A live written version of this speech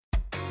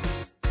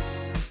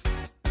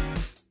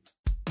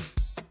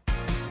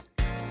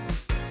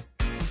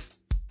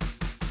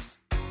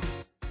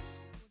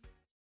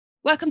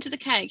Welcome to the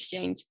Care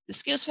Exchange, the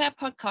Skills Fair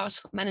podcast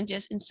for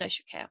managers in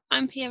social care.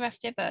 I'm Pia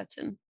FJ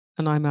Burton.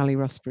 And I'm Ali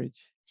Rusbridge.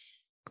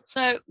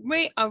 So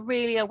we are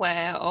really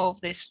aware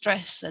of this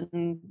stress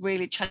and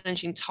really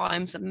challenging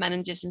times that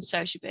managers in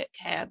social care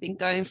have been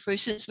going through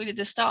since really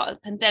the start of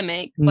the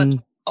pandemic, but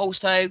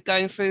also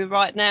going through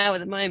right now at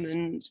the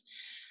moment.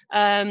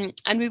 And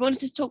we wanted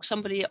to talk to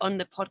somebody on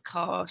the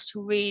podcast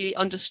who really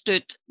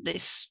understood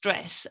this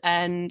stress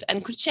and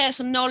could share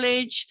some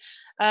knowledge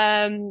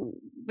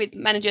with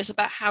managers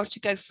about how to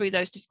go through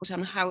those difficulties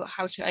and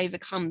how to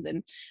overcome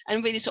them,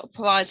 and really sort of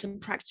provide some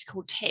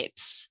practical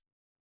tips.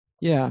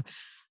 Yeah.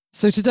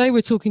 So today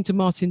we're talking to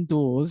Martin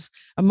Dawes,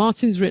 and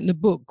Martin's written a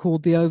book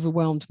called The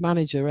Overwhelmed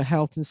Manager, A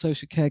Health and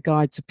Social Care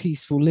Guide to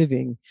Peaceful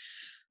Living.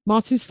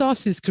 Martin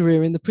started his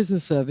career in the prison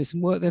service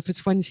and worked there for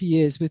 20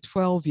 years, with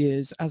 12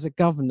 years as a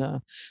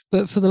governor.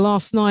 But for the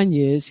last 9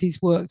 years,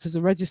 he's worked as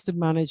a registered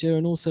manager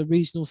and also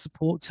regional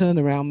support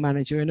turnaround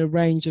manager in a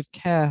range of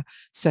care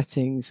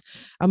settings.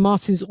 And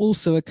Martin's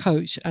also a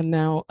coach and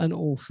now an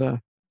author.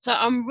 So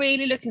I'm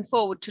really looking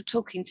forward to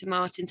talking to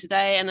Martin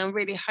today, and I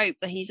really hope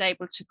that he's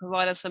able to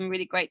provide us some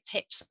really great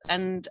tips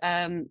and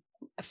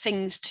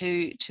things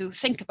to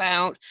think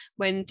about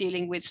when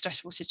dealing with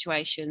stressful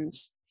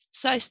situations.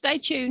 So stay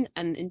tuned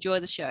and enjoy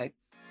the show.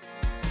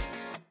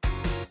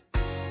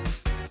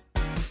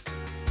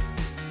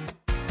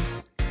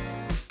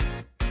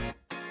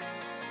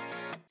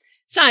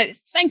 So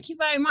thank you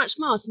very much,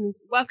 Martin.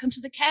 Welcome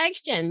to the Care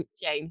Exchange,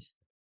 James.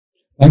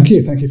 Thank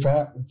you. Thank you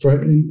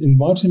for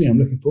inviting me. I'm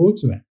looking forward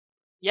to it.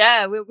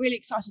 Yeah, we're really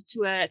excited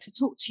to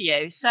talk to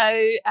you. So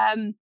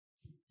I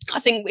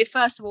think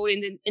first of all,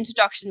 in the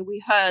introduction,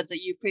 we heard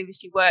that you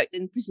previously worked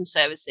in prison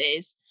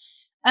services.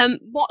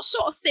 What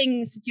sort of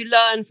things did you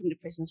learn from the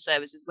prison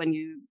services that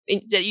you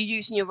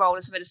use in your role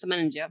as a registered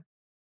manager?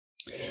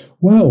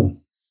 Well,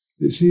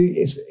 see,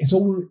 it's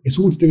all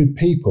to do with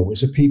people.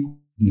 It's a people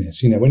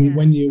business.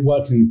 When you're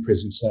working in the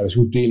prison service,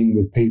 you're dealing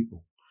with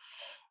people,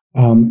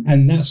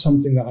 and that's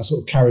something that I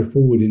sort of carried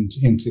forward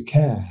into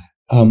care.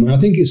 And I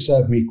think it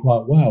served me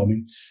quite well. I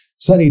mean,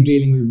 certainly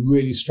dealing with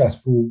really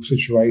stressful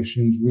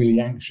situations,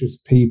 really anxious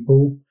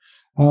people.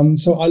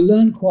 So I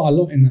learned quite a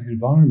lot in that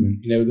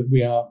environment.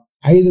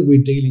 That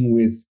we're dealing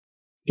with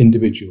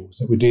individuals,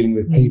 that we're dealing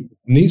with people,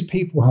 and these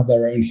people have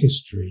their own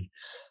history.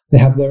 They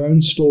have their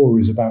own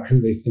stories about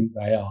who they think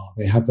they are.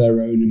 They have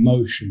their own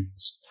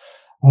emotions.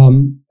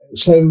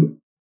 So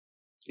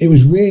it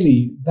was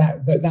really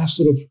that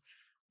sort of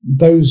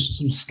those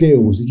sort of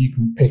skills that you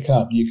can pick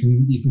up, you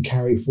can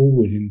carry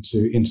forward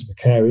into the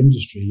care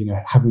industry.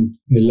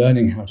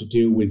 Learning how to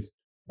deal with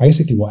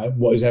basically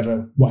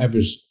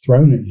whatever's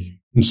thrown at you.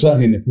 And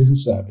certainly in the prison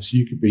service,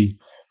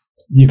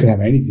 you could have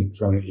anything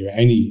thrown at you at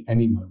any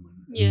moment.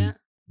 Yeah.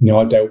 And,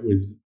 I dealt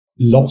with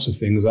lots of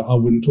things that I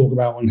wouldn't talk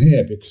about on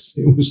here because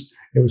it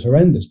was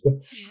horrendous. But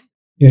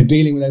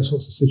dealing with those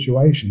sorts of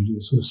situations,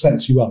 it sort of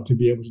sets you up to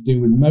be able to deal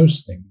with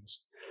most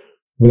things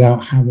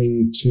without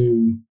having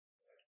to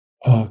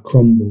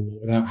crumble,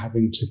 without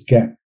having to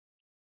get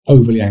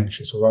overly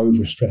anxious or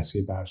over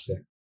stressy about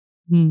it.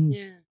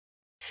 Yeah.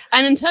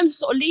 And in terms of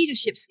sort of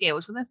leadership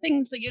skills, were there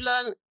things that you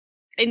learn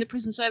in the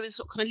prison service,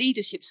 sort of kind of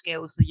leadership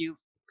skills that you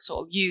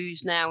sort of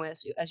use now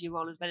as your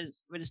role as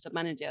registered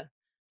manager?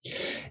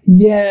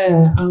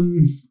 Yeah,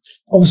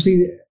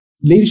 obviously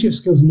leadership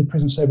skills in the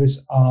prison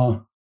service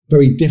are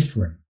very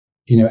different.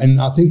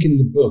 And I think in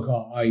the book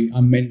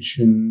I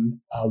mentioned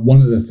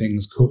one of the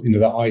things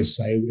that I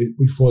say,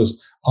 which was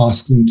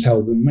ask them,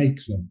 tell them, make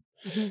them.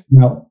 Mm-hmm.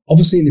 Now,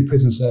 obviously in the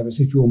prison service,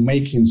 if you're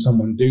making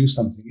someone do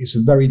something, it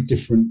has very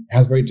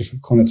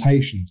different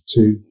connotations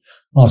to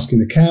asking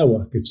the care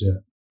worker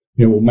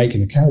or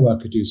making the care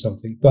worker do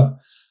something. But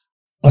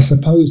I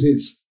suppose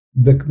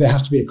there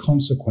has to be a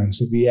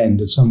consequence at the end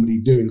of somebody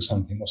doing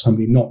something or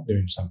somebody not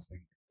doing something.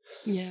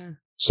 Yeah.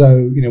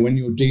 So, when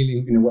you're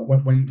dealing,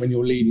 when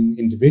you're leading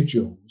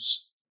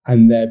individuals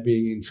and they're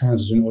being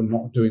intransigent or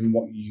not doing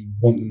what you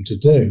want them to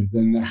do,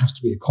 then there has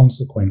to be a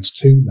consequence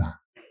to that.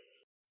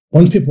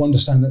 Once people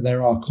understand that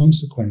there are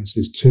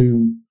consequences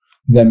to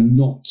them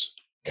not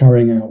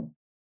carrying out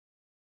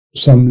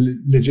some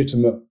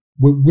legitimate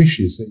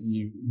wishes that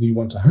you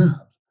want to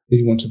have, that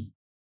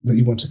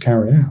you want to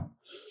carry out,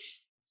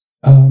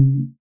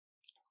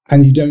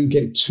 and you don't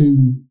get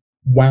too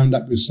wound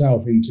up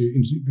yourself into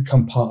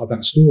become part of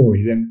that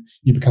story, then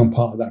you become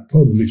part of that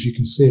problem. If you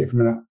can see it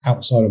from an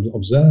outside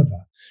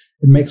observer,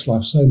 it makes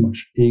life so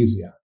much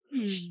easier.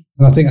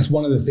 And I think that's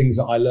one of the things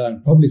that I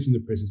learned probably from the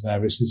prison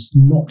service, is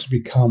not to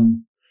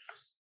become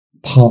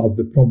part of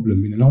the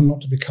problem, not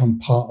to become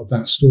part of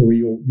that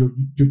story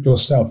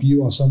yourself.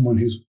 You are someone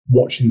who's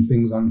watching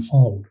things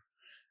unfold,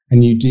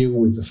 and you deal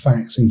with the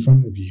facts in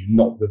front of you,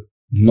 not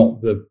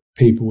the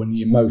people and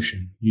the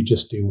emotion. You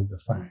just deal with the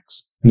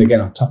facts. And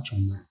again, I touch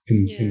on that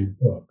in the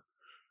book.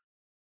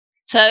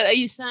 So are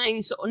you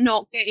saying sort of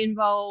not get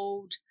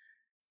involved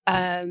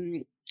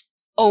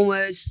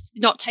almost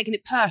not taking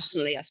it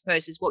personally, I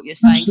suppose, is what you're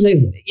saying.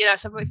 Absolutely.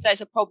 So if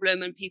there's a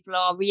problem and people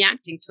are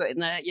reacting to it,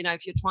 and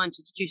if you're trying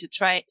to introduce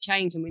a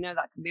change, and we know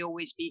that can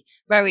always be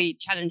very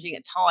challenging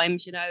at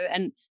times,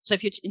 and so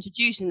if you're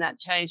introducing that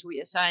change, what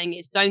you're saying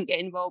is don't get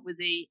involved with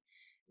the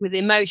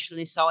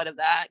emotional side of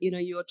that.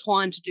 You're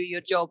trying to do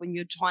your job and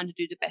you're trying to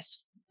do the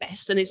best,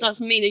 and it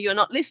doesn't mean that you're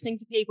not listening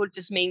to people. It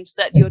just means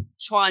that you're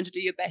trying to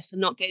do your best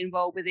and not get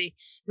involved with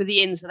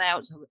the ins and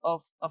outs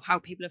of how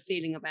people are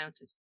feeling about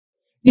it.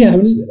 Yeah, I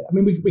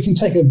mean, we can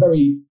take a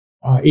very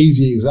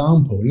easy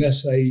example. And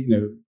let's say,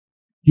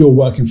 you're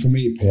working for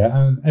me, Pia,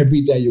 and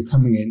every day you're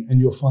coming in and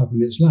you're 5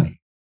 minutes late.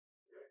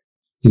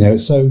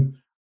 So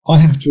I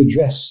have to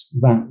address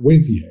that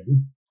with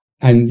you,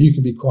 and you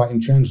can be quite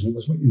intransigent,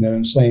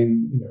 and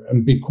saying,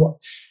 and be quite,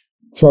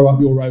 throw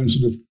up your own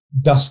sort of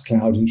dust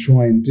cloud and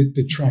try and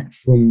detract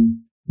from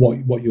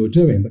what you're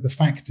doing. But the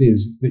fact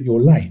is that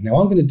you're late. Now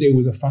I'm going to deal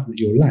with the fact that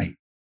you're late.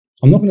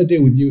 I'm not going to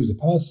deal with you as a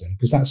person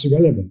because that's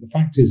irrelevant. The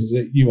fact is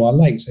that you are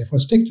late. So if I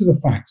stick to the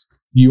fact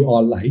you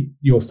are late,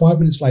 you're 5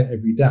 minutes late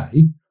every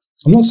day.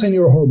 I'm not saying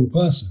you're a horrible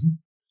person.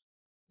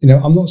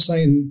 I'm not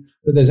saying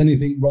that there's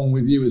anything wrong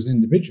with you as an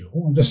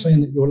individual. I'm just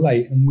saying that you're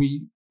late, and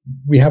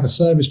we have a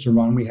service to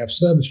run. We have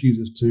service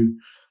users to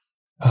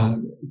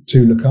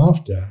look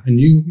after, and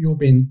you're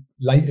being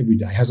late every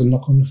day has a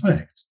knock-on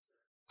effect.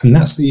 And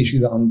that's the issue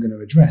that I'm going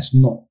to address,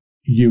 not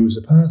you as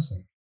a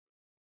person.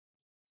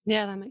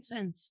 Yeah, that makes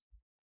sense.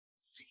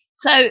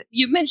 So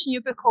you mentioned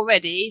your book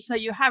already. So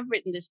you have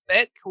written this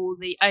book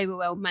called The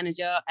Overwhelmed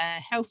Manager,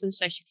 Health and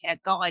Social Care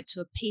Guide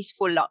to a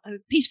Peaceful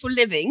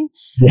Living.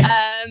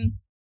 Yeah.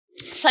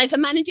 So if a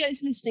manager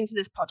is listening to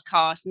this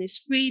podcast and is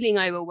feeling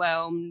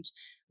overwhelmed,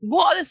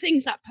 what are the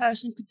things that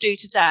person could do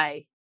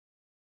today?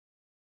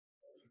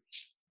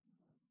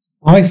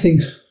 I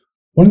think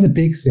one of the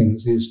big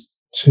things is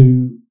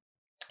to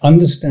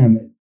understand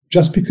that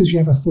just because you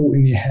have a thought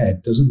in your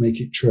head doesn't make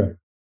it true.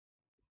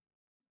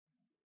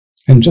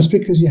 And just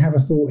because you have a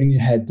thought in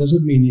your head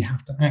doesn't mean you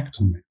have to act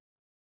on it.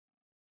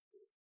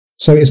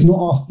 So it's not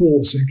our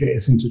thoughts that get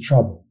us into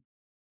trouble.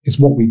 It's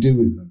what we do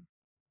with them.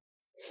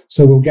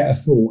 So we'll get a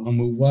thought and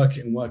we'll work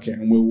it, and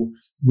we'll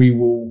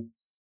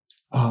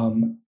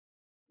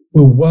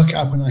work it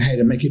up in our head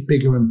and make it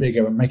bigger and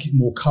bigger and make it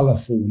more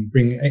colourful and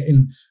bring it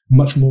in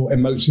much more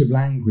emotive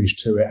language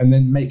to it, and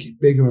then make it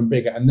bigger and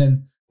bigger, and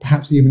then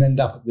perhaps even end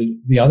up at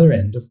the other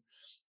end of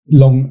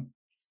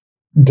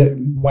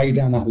way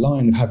down that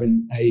line of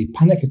having a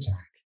panic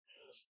attack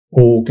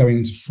or going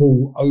into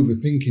full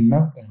overthinking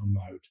meltdown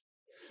mode.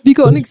 Have you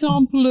got an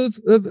example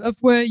of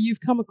where you've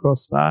come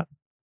across that?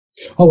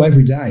 Oh,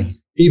 every day,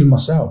 even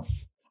myself.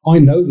 I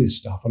know this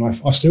stuff, and I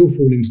still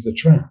fall into the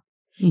trap.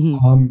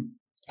 Mm-hmm.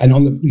 And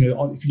on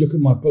if you look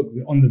at my book,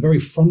 on the very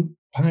front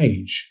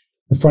page,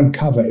 the front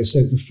cover, it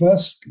says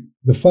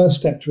the first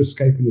step to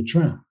escaping a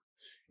trap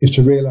is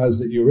to realize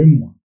that you're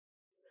in one.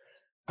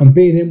 And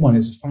being in one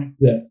is the fact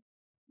that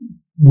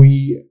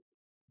we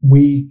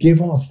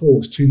give our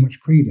thoughts too much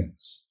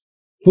credence.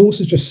 Thoughts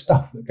is just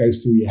stuff that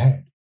goes through your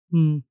head.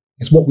 Mm.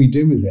 It's what we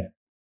do with it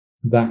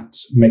that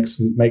makes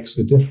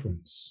the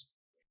difference.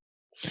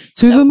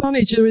 So if a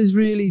manager is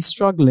really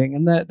struggling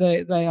and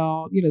they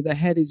are, their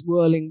head is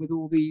whirling with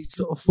all these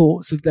sort of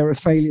thoughts of they're a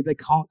failure, they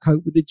can't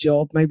cope with the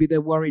job, maybe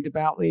they're worried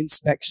about the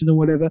inspection or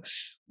whatever,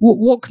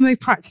 what can they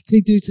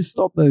practically do to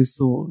stop those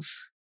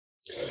thoughts?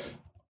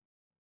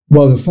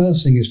 Well, the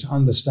first thing is to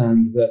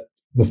understand that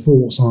the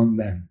thoughts aren't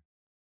them.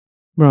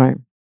 Right.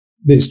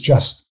 It's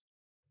just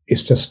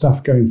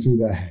stuff going through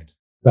their head.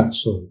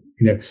 That's all,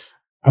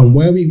 And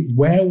where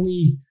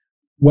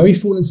we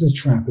fall into the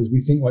trap is we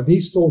think, well,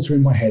 these thoughts are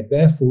in my head,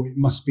 therefore it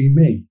must be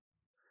me.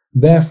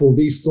 Therefore,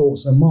 these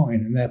thoughts are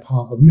mine and they're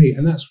part of me.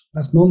 And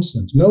that's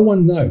nonsense. No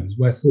one knows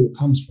where thought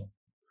comes from.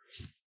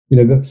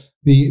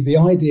 The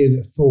idea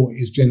that thought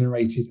is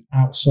generated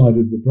outside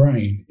of the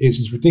brain is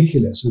as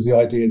ridiculous as the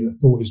idea that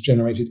thought is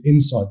generated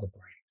inside the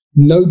brain.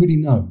 Nobody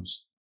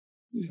knows.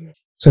 Mm-hmm.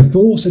 So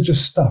thoughts are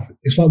just stuff.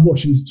 It's like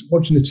watching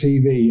the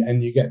TV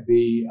and you get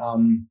the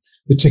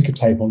ticker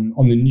tape on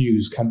the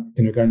news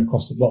going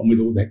across the bottom with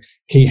all the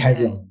key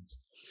headlines.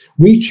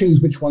 We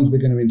choose which ones we're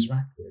going to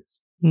interact with.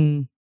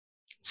 Mm.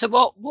 So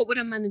what would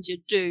a manager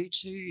do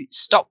to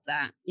stop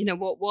that?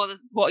 What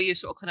are your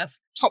sort of kind of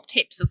top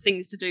tips of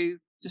things to do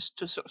just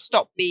to sort of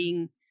stop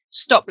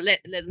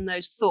letting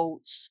those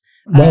thoughts?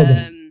 Well,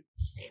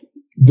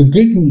 the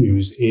good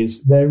news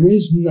is there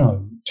is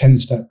no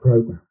 10-step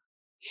program.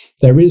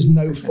 There is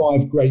no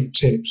 5 great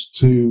tips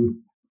to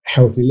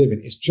healthy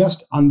living. It's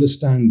just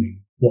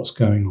understanding what's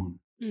going on.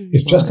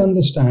 It's just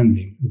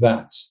understanding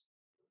that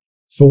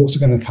thoughts are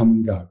going to come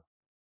and go.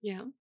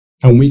 Yeah.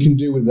 And we can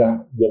do with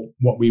that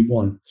what we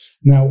want.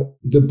 Now,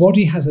 the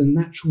body has a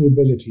natural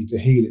ability to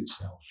heal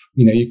itself.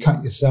 You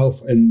cut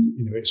yourself and,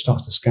 it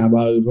starts to scab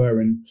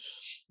over.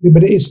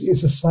 But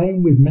it's the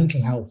same with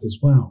mental health as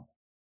well.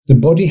 The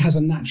body has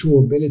a natural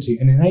ability,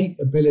 an innate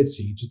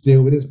ability to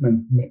deal with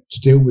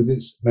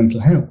its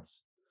mental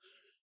health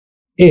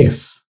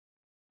if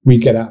we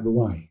get out of the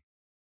way.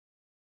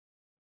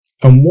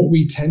 And what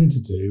we tend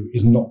to do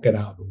is not get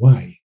out of the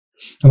way.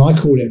 And I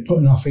call it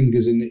putting our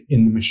fingers in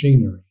the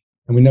machinery.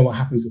 And we know what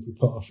happens if we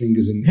put our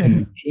fingers in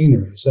the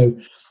machinery. So,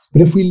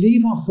 but if we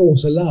leave our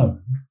thoughts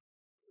alone,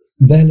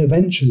 they'll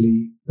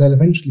eventually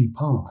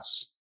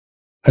pass.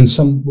 And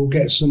we'll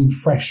get some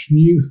fresh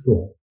new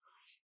thought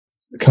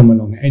come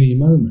along at any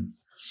moment.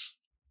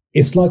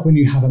 It's like when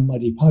you have a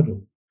muddy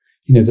puddle.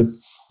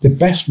 The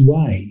best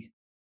way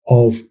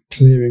of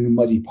clearing a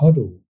muddy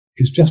puddle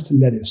is just to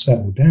let it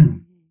settle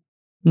down.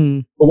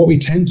 Mm. But what we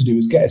tend to do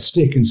is get a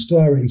stick and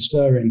stir it and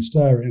stir it and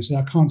stir it and say,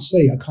 I can't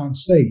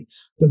see.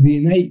 But the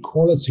innate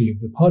quality of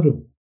the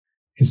puddle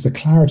is the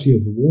clarity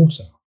of the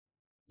water.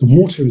 The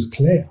water is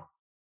clear.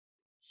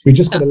 We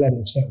just got to let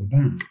it settle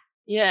down.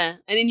 Yeah,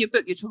 and in your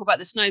book you talk about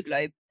the snow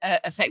globe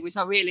effect, which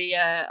I really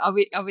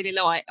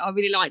like. I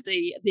really like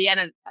the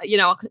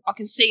I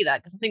can see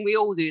that, because I think we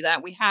all do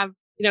that. We have,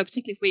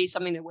 particularly if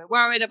something that we're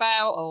worried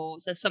about, or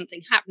there's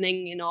something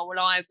happening in our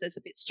life that's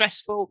a bit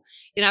stressful,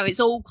 it's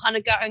all kind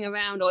of going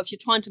around. Or if you're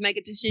trying to make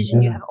a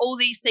decision, you have all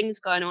these things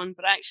going on.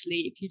 But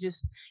actually, if you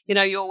just,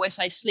 you always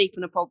say sleep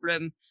on a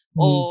problem.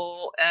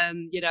 Or I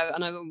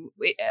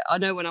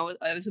know when I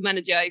was a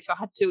manager, if I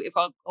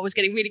was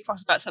getting really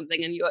cross about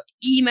something, and you're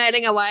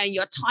emailing away and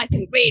you're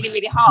typing really,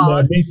 really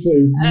hard, me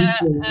too.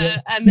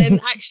 and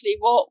then actually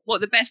what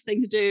the best thing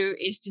to do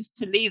is just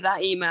to leave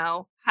that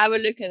email, have a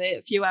look at it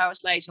a few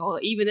hours later, or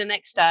even the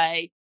next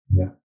day,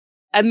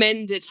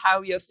 amend it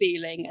how you're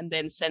feeling, and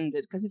then send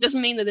it, because it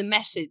doesn't mean that the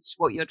message,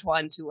 what you're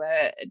trying to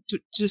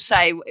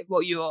say,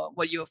 what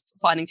you're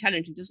finding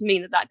challenging, doesn't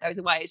mean that goes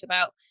away. It's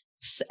about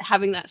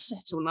having that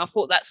settle. And I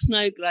thought that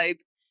snow globe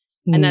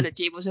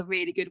analogy was a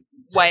really good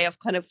way of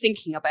kind of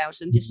thinking about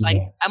it, and just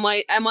saying, am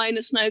I in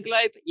a snow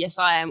globe? Yes,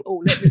 I am.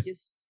 Oh, let me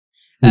just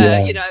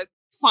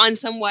find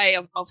some way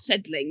of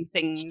settling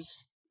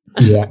things.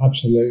 Yeah,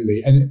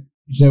 absolutely. And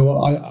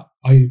what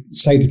I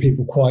say to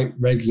people quite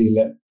regularly,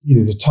 that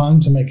the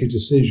time to make a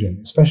decision,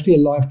 especially a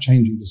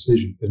life-changing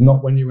decision, is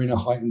not when you're in a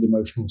heightened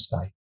emotional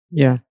state.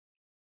 Yeah.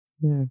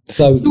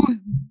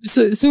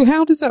 So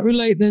how does that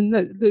relate then?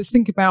 Let's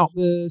think about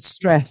the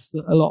stress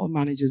that a lot of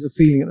managers are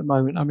feeling at the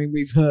moment. I mean,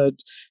 we've heard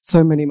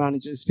so many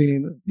managers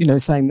saying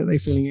that they're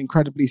feeling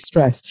incredibly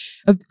stressed.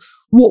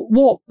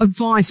 What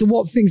advice or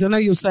what things? I know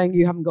you're saying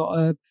you haven't got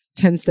a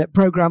 10-step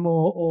program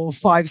or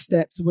 5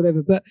 steps or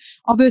whatever, but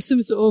are there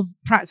some sort of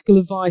practical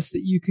advice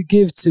that you could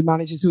give to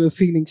managers who are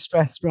feeling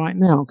stressed right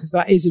now? Because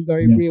that is a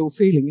very real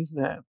feeling,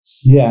 isn't it?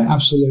 Yeah,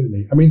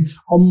 absolutely. I mean,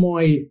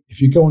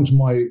 if you go onto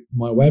my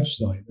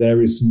website, there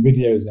is some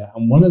videos there,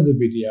 and one of the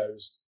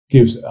videos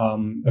gives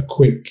a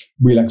quick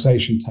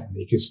relaxation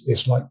technique.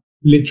 It's like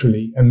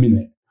literally a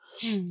minute,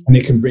 and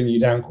it can bring you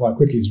down quite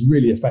quickly. It's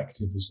really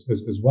effective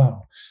as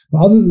well.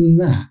 But other than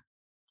that,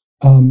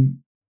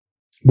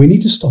 we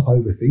need to stop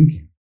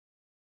overthinking.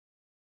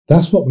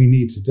 That's what we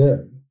need to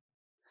do.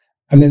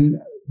 And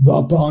then,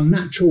 but our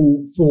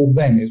natural thought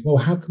then is, well,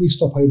 how can we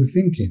stop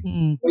overthinking?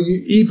 Well,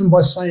 even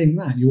by saying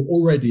that, you're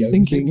already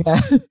thinking.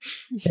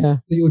 Yeah.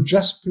 You're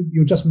just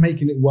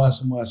making it worse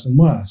and worse and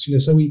worse.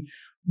 So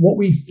what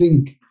we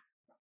think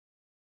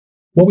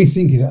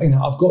is,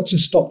 I've got to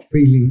stop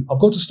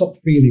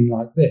feeling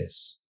like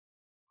this.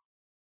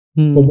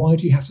 But why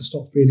do you have to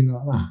stop feeling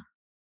like that?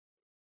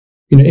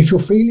 If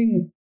you're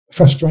feeling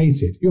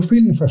frustrated, you're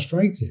feeling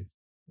frustrated.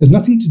 There's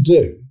nothing to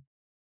do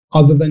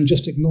other than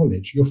just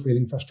acknowledge you're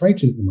feeling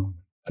frustrated at the moment.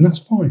 And that's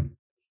fine,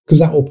 because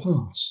that will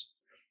pass.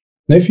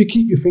 Now, if you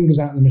keep your fingers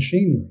out of the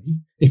machinery,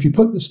 if you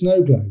put the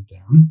snow globe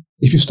down,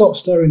 if you stop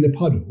stirring the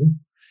puddle,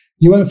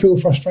 you won't feel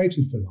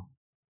frustrated for long.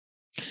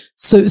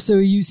 So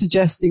are you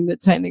suggesting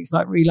that techniques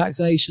like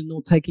relaxation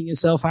or taking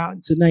yourself out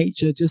into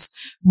nature just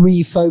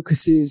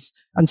refocuses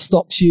and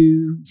stops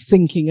you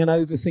thinking and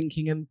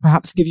overthinking, and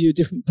perhaps give you a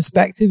different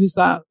perspective? Is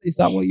that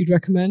what you'd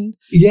recommend?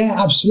 Yeah,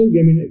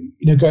 absolutely. I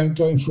mean,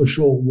 going for a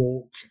short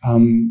walk,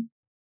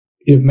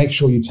 make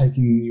sure you're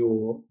taking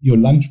your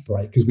lunch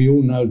break, because we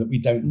all know that we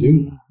don't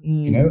do that.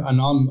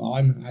 And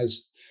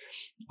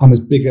I'm as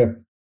big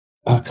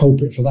a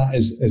culprit for that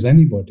as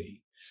anybody.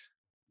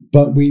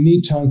 But we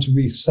need time to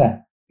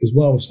reset as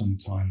well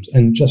sometimes,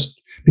 and just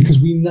because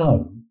we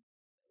know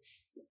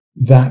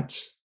that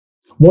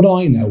what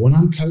I know when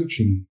I'm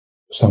coaching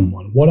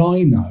someone, what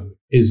I know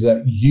is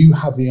that you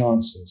have the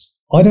answers.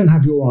 I don't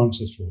have your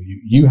answers for you.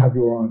 You have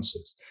your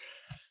answers.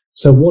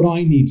 So what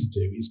I need to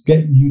do is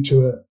get you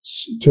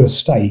to a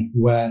state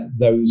where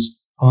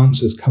those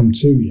answers come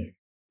to you.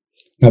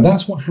 Now,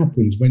 that's what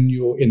happens when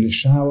you're in the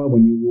shower,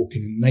 when you're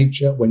walking in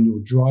nature, when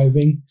you're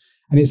driving.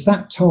 And it's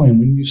that time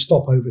when you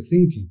stop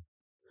overthinking.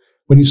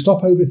 When you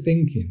stop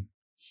overthinking,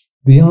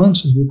 the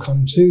answers will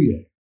come to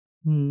you.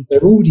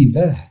 They're already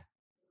there.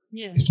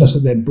 Yeah. It's just that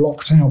they're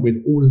blocked out with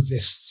all of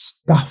this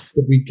stuff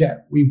that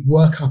we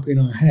work up in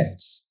our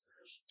heads.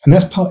 And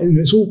that's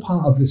it's all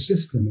part of the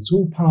system. It's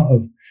all part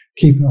of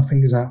keeping our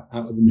fingers out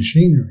of the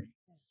machinery,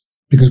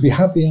 because we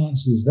have the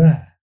answers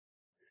there.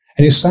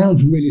 And it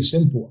sounds really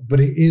simple, but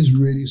it is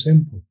really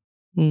simple.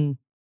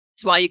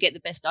 It's why you get the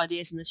best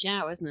ideas in the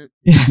shower, isn't it?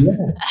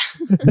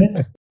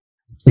 Yeah.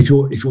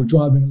 if you're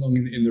driving along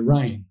in the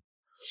rain,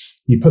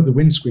 you put the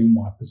windscreen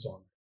wipers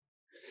on.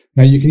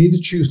 Now, you can either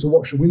choose to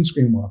watch the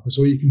windscreen wipers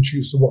or you can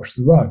choose to watch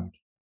the road.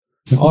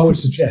 Now, I would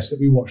suggest that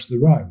we watch the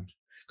road,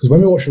 because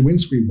when we watch the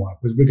windscreen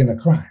wipers, we're going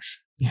to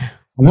crash. Yeah.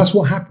 And that's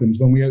what happens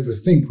when we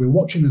overthink. We're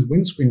watching the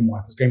windscreen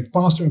wipers going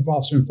faster and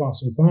faster and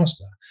faster and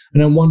faster,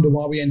 and then wonder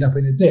why we end up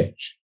in a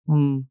ditch.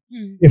 Mm.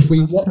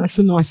 That's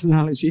a nice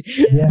analogy.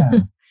 Yeah.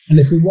 And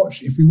if we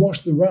watch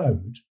the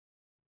road,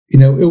 it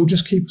will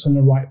just keep us on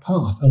the right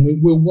path, and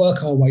we'll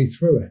work our way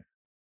through it.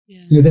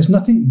 Yeah. There's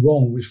nothing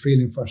wrong with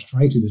feeling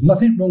frustrated. There's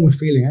nothing wrong with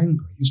feeling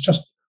angry. It's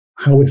just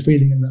how we're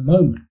feeling in that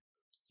moment.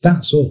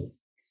 That's all.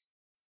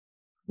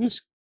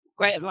 That's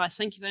great advice.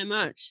 Thank you very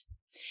much.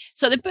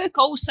 So the book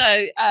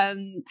also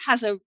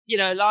has a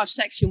large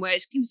section where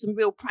it gives some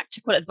real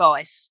practical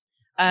advice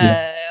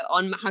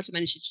on how to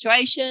manage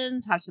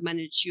situations, how to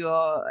manage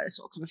your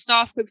sort of kind of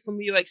staff group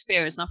from your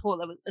experience. And I thought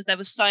there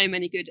was so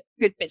many good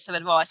bits of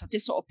advice. I've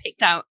just sort of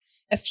picked out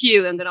a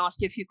few. I'm going to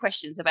ask you a few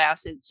questions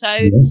about it.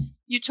 So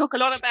you talk a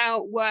lot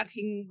about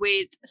working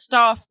with a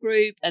staff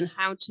group and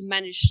how to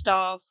manage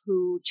staff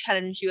who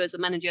challenge you as a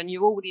manager. And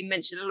you already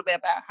mentioned a little bit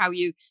about how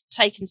you've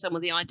taken some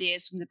of the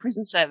ideas from the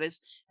prison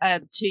service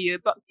to you.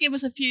 But give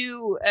us a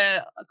few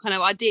kind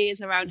of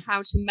ideas around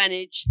how to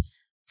manage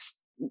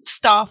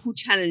staff who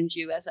challenge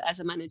you as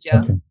a manager.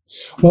 Okay.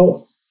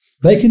 Well,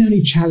 they can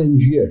only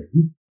challenge you,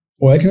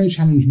 or they can only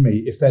challenge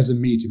me if there's a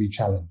me to be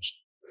challenged.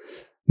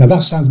 Now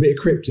that sounds a bit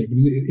cryptic, but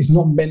it's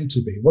not meant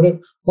to be.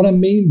 What I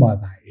mean by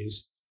that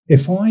is,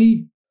 if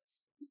I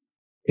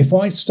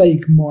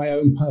stake my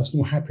own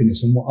personal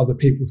happiness on what other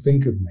people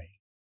think of me,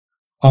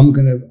 I'm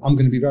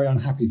gonna be very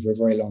unhappy for a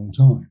very long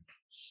time.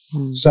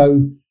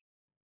 So,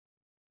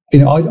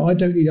 I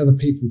don't need other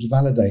people to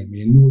validate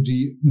me, and nor do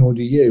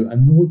you,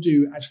 and nor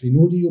do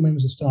your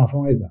members of staff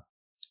either.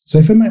 So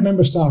if a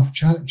member of staff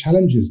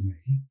challenges me,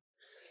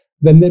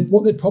 then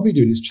what they're probably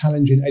doing is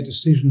challenging a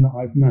decision that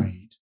I've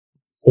made,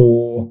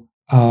 or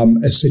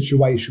a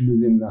situation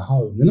within the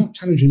home. They're not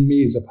challenging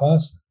me as a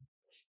person.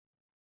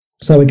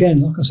 So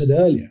again, like I said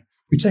earlier,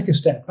 we take a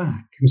step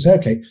back and say,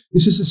 okay,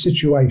 this is a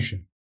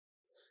situation.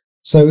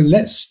 So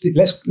let's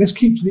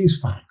keep to these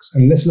facts,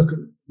 and let's look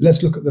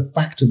at the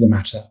fact of the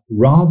matter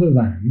rather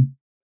than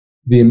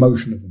the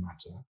emotion of the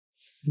matter.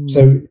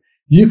 So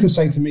you can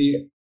say to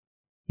me,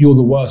 you're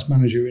the worst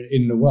manager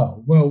in the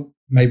world. Well,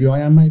 maybe I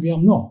am, maybe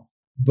I'm not,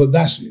 but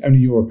that's only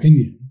your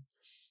opinion.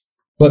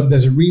 But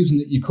there's a reason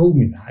that you called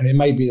me that, and it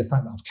may be the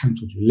fact that I've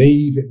cancelled your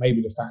leave. It may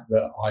be the fact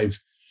that I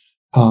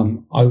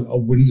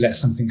wouldn't let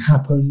something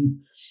happen.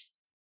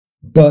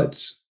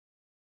 But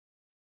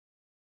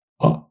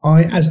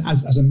I,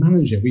 as a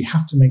manager, we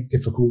have to make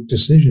difficult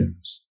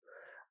decisions,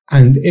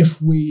 and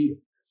if we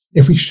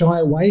shy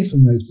away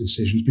from those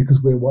decisions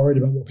because we're worried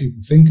about what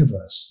people think of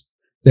us,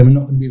 then we're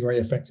not going to be very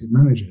effective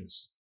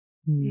managers.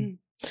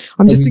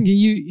 I'm just thinking,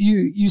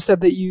 you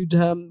said that you'd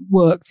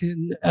worked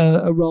in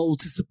a role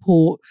to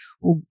support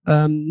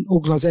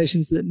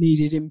organisations that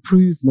needed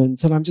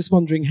improvement, and I'm just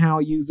wondering how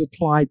you've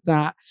applied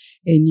that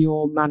in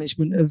your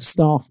management of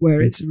staff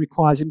where it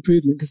requires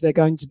improvement, because they're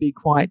going to be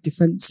quite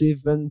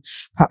defensive and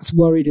perhaps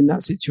worried in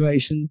that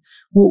situation.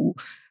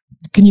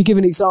 Can you give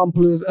an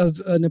example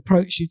of an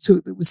approach you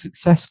took that was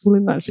successful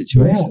in that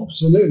situation? Yeah,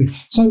 absolutely.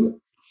 So,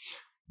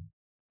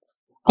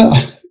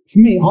 for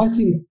me, I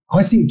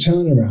think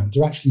turnarounds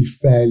are actually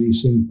fairly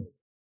simple.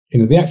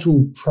 The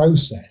actual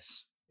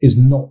process is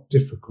not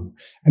difficult,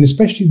 and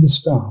especially the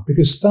staff,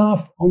 because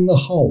staff on the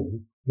whole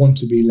want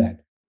to be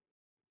led.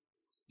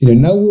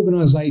 No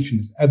organisation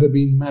has ever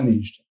been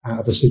managed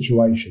out of a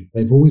situation.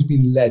 They've always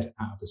been led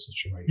out of a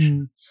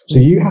situation. So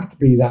you have to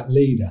be that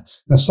leader.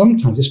 Now,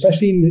 sometimes,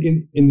 especially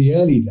in the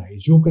early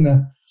days, you're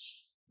gonna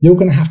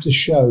have to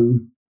show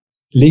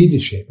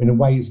leadership in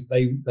ways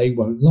that they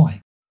won't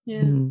like.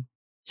 Yeah.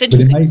 It's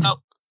interesting.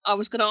 I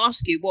was going to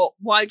ask you,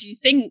 why do you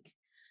think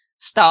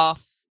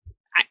staff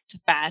act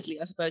badly?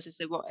 I suppose I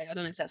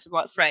don't know if that's the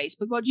right phrase,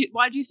 but why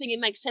do you think it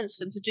makes sense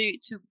for them to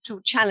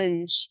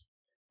challenge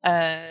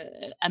a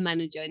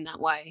manager in that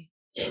way?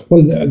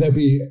 Well, there'll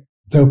be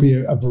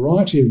a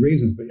variety of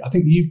reasons, but I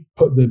think you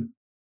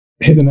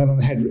hit the nail on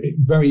the head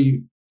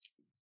very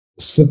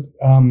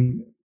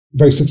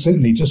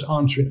succinctly, just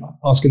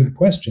asking that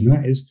question. And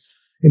that is,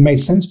 it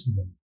made sense to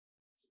them.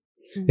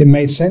 It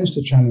made sense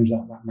to challenge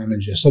that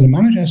manager. So the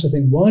manager has to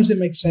think, why does it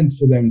make sense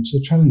for them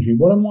to challenge me?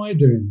 What am I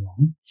doing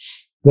wrong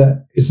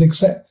that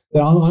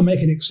I make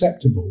it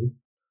acceptable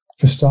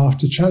for staff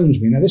to challenge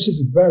me? Now, this is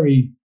a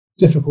very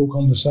difficult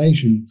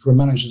conversation for a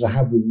manager to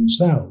have with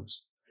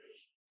themselves,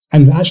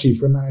 and actually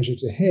for a manager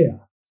to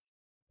hear.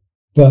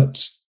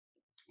 But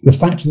the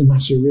fact of the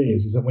matter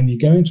is that when you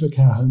go into a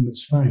care home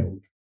that's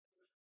failed,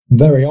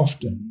 very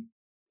often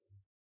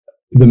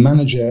the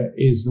manager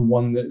is the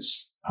one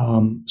that's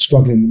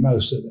struggling the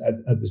most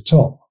at the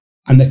top.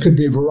 And there could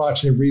be a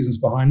variety of reasons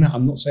behind that.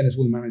 I'm not saying it's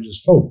all the manager's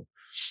fault,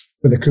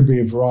 but there could be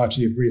a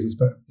variety of reasons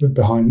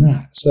behind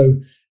that. So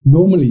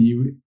normally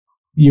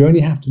you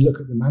only have to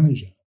look at the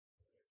manager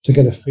to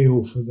get a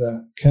feel for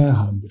the care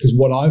home, because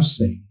what I've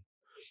seen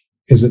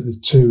is that the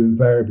two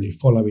invariably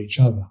follow each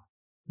other.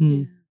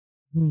 Mm.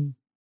 Mm.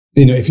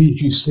 You know, if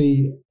you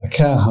see a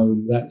care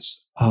home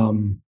that's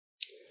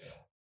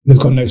there's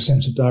got no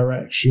sense of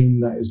direction,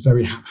 that is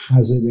very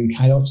haphazard and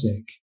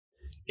chaotic,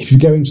 if you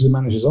go into the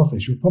manager's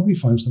office, you'll probably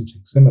find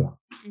something similar.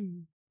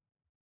 Mm.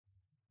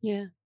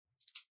 Yeah.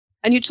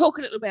 And you talk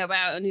a little bit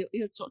about, and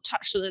you sort of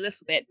touched on it a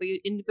little bit, but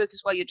in the book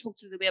as well, you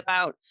talked a little bit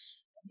about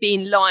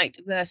being liked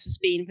versus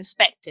being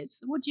respected.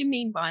 So what do you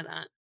mean by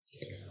that?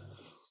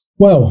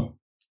 Well,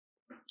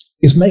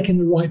 it's making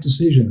the right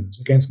decisions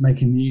against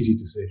making the easy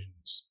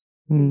decisions.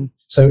 Mm.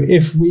 So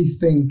if we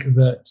think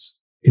that,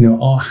 you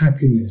know, our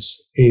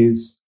happiness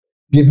is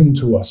given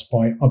to us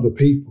by other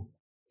people,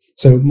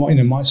 so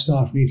my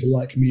staff need to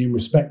like me and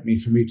respect me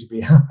for me to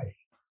be happy.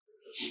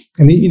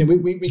 And, you know,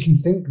 we can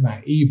think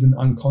that even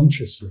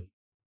unconsciously.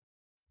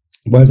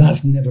 Well,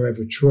 that's never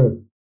ever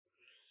true.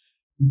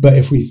 But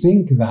if we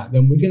think that,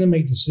 then we're going to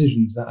make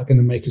decisions that are going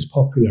to make us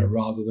popular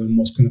rather than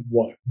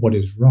what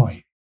is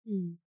right.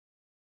 Mm.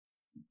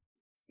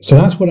 So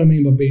that's what I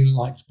mean by being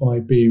liked, by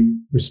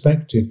being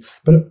respected.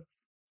 But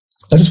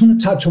I just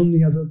want to touch on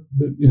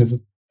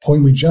the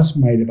point we just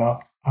made about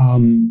a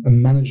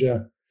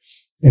manager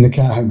in a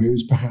care home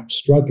who's perhaps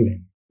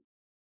struggling.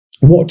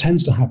 What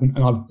tends to happen,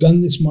 and I've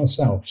done this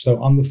myself,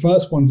 so I'm the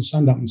first one to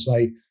stand up and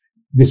say,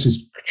 this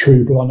is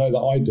true because I know that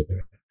I do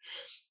it.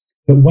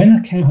 But when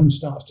a care home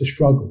starts to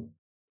struggle,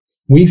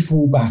 we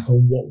fall back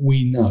on what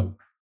we know.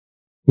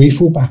 We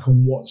fall back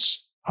on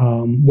what's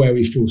where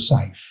we feel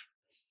safe.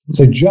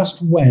 So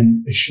just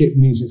when a ship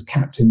needs its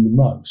captain the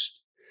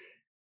most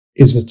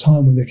is the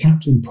time when the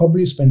captain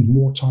probably spends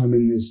more time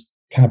in his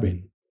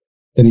cabin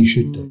than he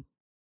should do.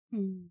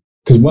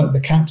 Because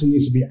the captain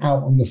needs to be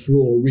out on the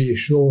floor,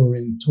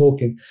 reassuring,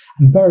 talking.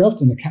 And very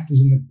often the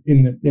captain's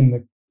in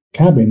the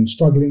cabin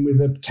struggling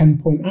with a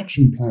 10-point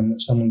action plan that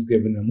someone's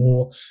given them,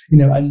 or, you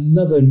know,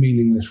 another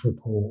meaningless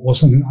report or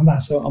something like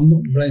that. So I'm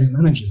not blaming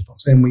managers, but I'm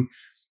saying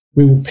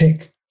we will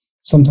pick,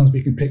 sometimes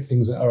we can pick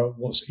things that are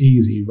what's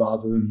easy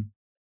rather than,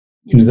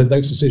 you know,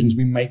 those decisions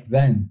we make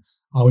then.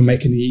 Are we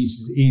making the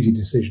easy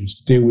decisions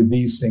to deal with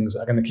these things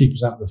that are going to keep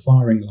us out of the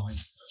firing line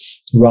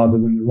rather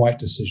than the right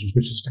decisions,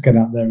 which is to get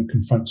out there and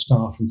confront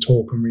staff and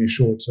talk and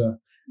reassure to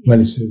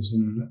relatives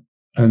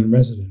and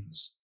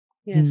residents.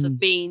 Yeah, so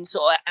being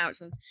sort of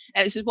outside.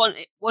 This is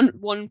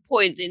one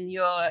point in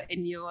your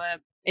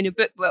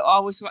book where I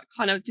was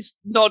kind of just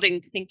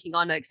nodding, thinking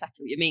I know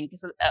exactly what you mean,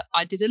 because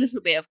I did a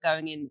little bit of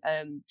going in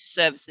to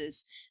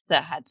services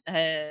that had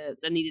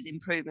that needed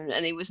improvement,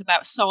 and it was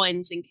about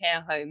signs in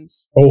care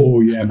homes.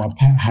 Oh yeah, my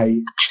pet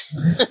hate.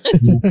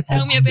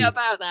 Tell me a bit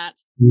about that.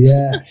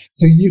 Yeah,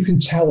 so you can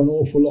tell an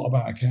awful lot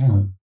about a care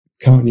home,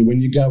 can't you, when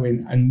you go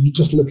in and you're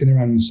just looking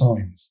around the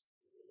signs.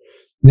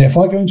 Now, if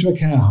I go into a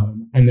care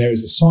home and there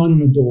is a sign on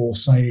the door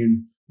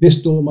saying,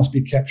 this door must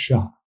be kept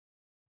shut,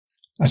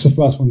 that's the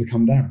first one to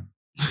come down.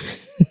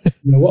 You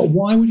know,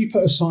 why would you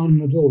put a sign on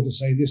the door to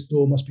say this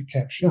door must be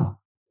kept shut?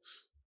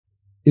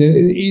 You know,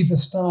 either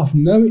staff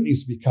know it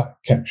needs to be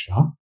kept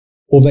shut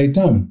or they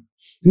don't.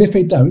 And if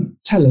they don't,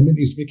 tell them it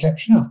needs to be kept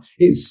shut.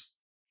 It's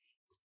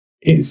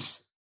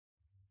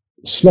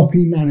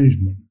sloppy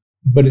management,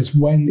 but it's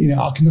when, you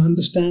know, I can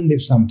understand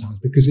it sometimes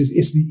because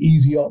it's the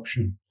easy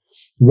option.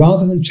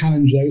 Rather than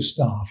challenge those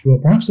staff who are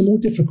perhaps the more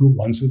difficult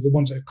ones, who are the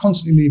ones that are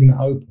constantly leaving it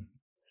open,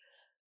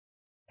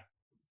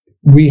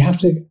 we have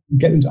to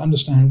get them to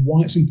understand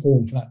why it's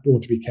important for that door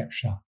to be kept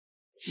shut.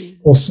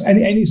 Or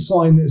any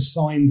sign that's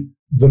signed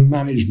the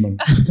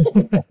management,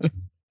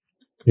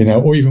 you know,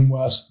 or even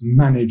worse,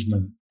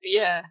 management.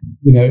 Yeah.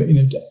 You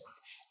know,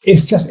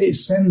 it's just, it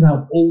sends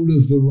out all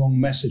of the wrong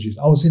messages.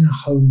 I was in a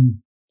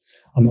home,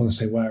 I'm not going to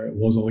say where it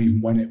was or even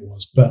when it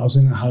was, but I was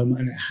in a home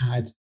and it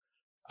had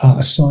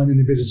a sign in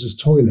the visitor's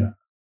toilet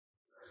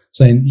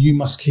saying, you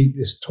must keep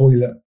this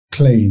toilet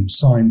clean,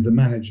 signed the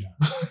manager.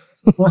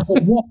 I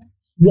thought,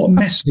 what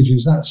message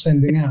is that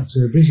sending out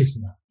to a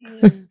visitor?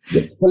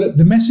 Yeah. Well,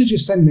 the message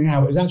it's sending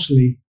out is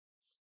actually,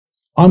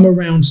 I'm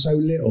around so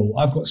little,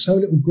 I've got so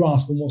little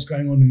grasp on what's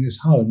going on in this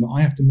home that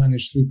I have to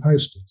manage through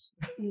posters.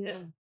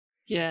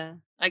 Yeah,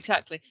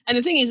 exactly. And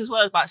the thing is as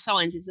well about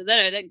signs is that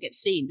they don't get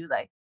seen, do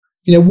they?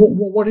 You know,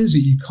 what is it?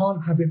 You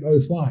can't have it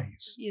both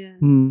ways. Yeah.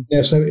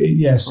 Yeah. So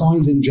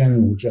signs in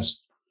general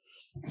just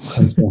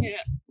tend to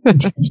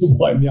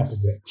wipe me up a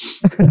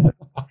bit.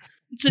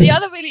 So the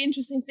other really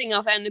interesting thing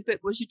I found in the book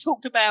was you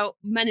talked about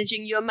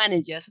managing your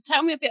manager. So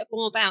tell me a bit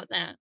more about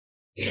that.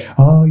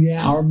 Oh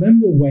yeah, I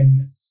remember when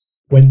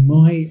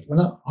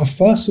I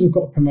first sort of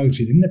got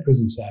promoted in the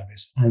prison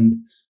service, and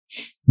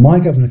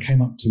my governor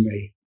came up to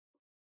me,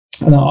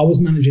 and I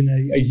was managing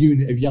a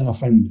unit of young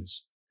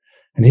offenders.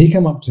 And he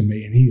came up to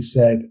me and he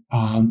said,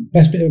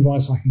 best bit of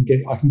advice I can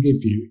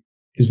give you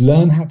is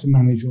learn how to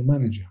manage your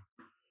manager.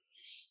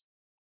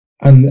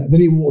 And then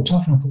he walked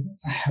off and I thought, what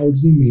the hell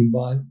does he mean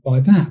by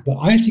that? But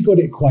I actually got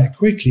it quite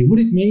quickly. What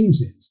it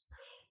means is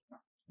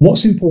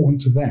what's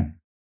important to them.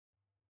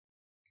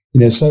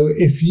 You know, so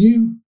if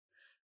you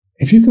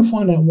can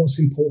find out what's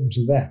important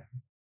to them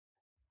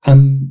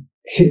and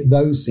hit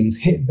those things,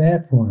 hit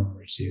their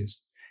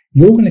priorities,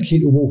 you're going to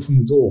keep the wolf from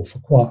the door for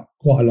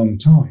quite a long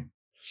time.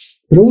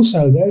 But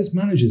also those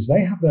managers,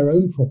 they have their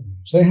own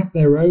problems. They have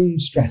their own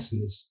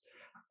stresses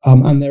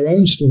and their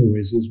own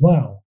stories as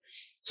well.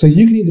 So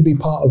you can either be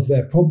part of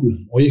their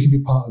problem or you can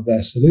be part of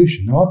their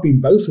solution. Now, I've been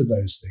both of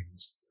those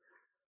things.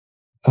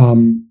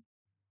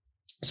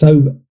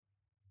 So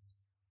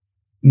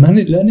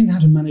learning how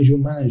to manage your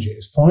manager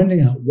is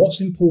finding out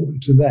what's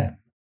important to them,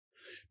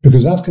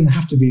 because that's going to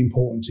have to be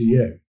important to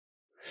you.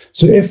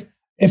 So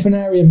if an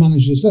area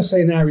manager, let's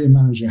say an area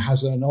manager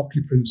has an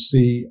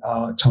occupancy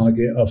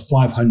target of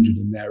 500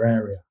 in their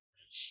area,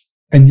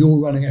 and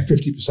you're running a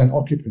 50%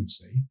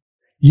 occupancy,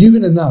 you're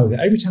going to know that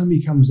every time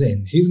he comes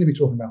in, he's going to be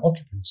talking about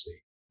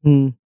occupancy,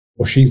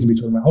 or she's going to be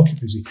talking about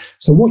occupancy.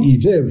 So what you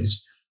do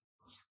is,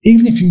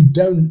 even if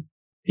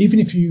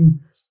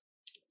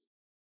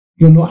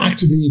you're not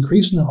actively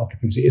increasing that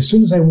occupancy, as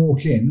soon as they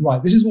walk in,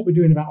 right, this is what we're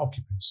doing about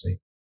occupancy.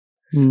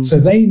 So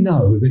they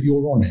know that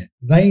you're on it.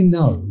 They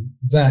know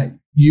that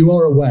you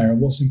are aware of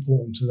what's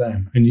important to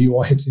them, and you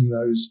are hitting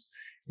those,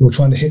 you're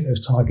trying to hit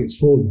those targets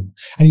for them,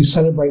 and you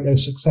celebrate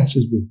those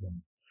successes with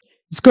them.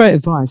 It's great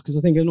advice, because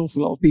I think an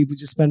awful lot of people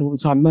just spend all the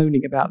time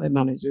moaning about their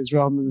managers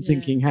rather than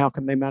thinking, how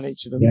can they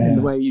manage them in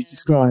the way you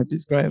described?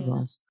 It's great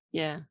advice.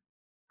 Yeah,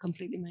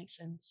 completely makes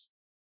sense.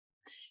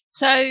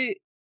 So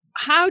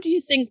how do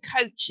you think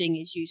coaching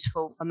is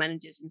useful for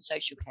managers in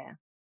social care?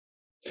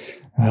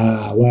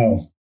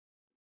 Well,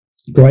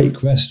 great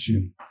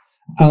question.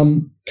 I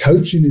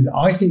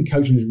think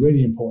coaching is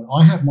really important.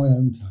 I have my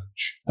own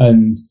coach,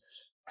 and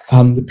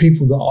the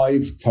people that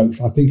I've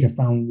coached, I think have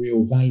found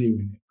real value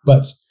in it.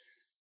 But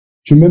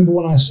do you remember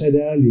when I said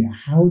earlier,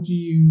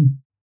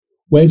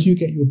 where do you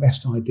get your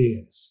best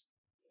ideas?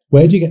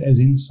 Where do you get those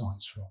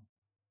insights from?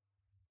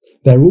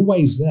 They're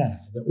always there.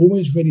 They're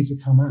always ready to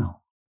come out.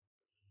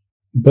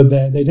 But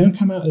they don't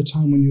come out at a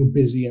time when you're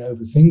busy and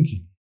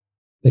overthinking.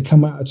 They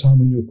come out at a time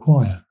when you're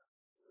quiet.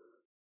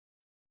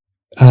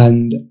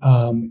 And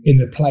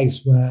in a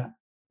place where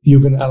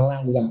you're going to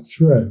allow that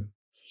through.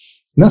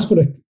 And that's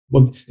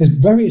there's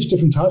various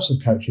different types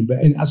of coaching, but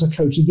as a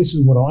coach, this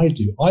is what I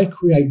do. I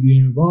create the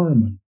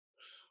environment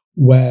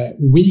where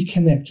we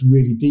connect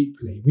really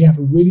deeply. We have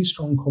a really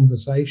strong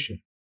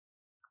conversation.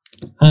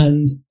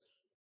 And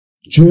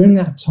during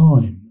that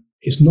time,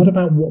 it's not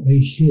about what they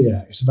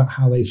hear, it's about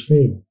how they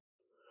feel.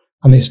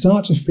 And they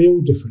start to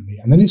feel differently,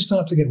 and then they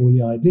start to get all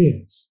the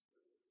ideas.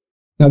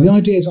 Now, the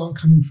ideas aren't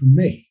coming from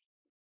me.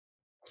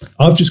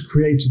 I've just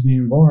created the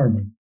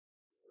environment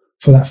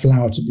for that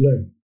flower to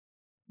bloom.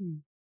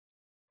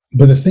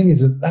 But the thing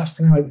is that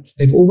flower,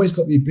 they've always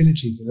got the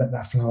ability to let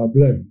that flower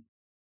bloom.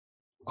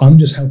 I'm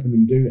just helping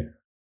them do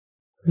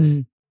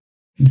it.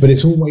 But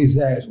it's always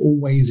there. It's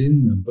always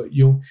in them. But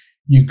you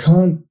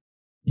can't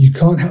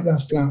help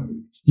that flower.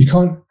 You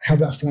can't help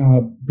that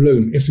flower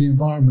bloom if the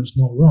environment's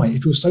not right.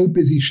 If you're so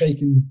busy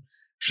shaking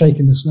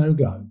the snow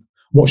globe,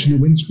 watching the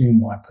windscreen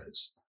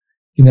wipers,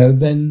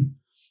 then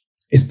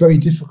it's very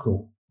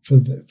difficult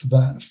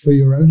for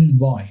your own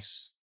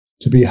advice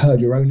to be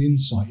heard, your own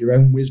insight, your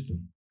own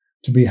wisdom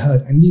to be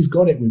heard, and you've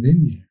got it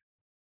within you.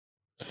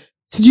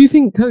 So do you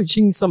think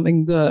coaching is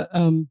something that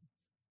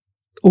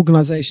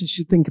organisations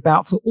should think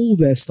about for all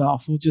their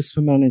staff or just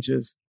for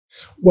managers?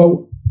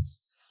 Well,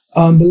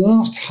 the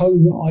last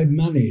home that I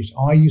managed,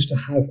 I used to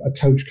have a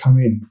coach come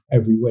in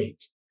every week,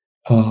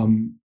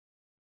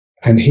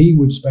 and he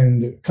would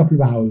spend a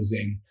couple of hours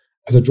in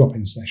as a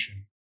drop-in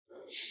session.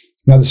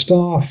 Now, the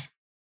staff,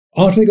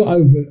 after they got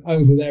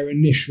over their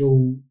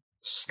initial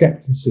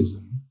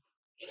scepticism,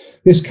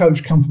 this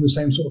coach come from the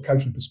same sort of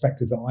coaching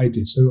perspective that I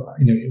did. So,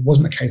 it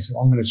wasn't a case of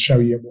I'm going to show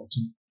you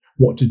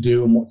what to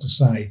do and what to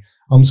say.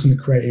 I'm just going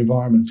to create an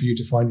environment for you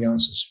to find the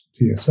answers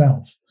for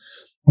yourself.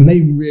 And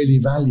they really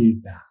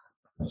valued that.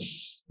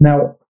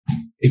 Now,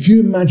 if you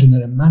imagine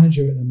that a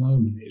manager at the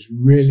moment is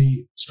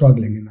really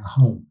struggling in a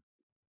home,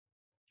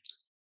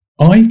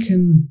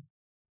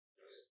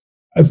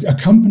 a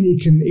company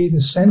can either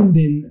send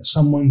in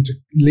someone to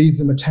leave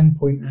them a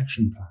 10-point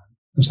action plan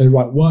and say,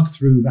 right, work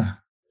through that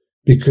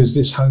because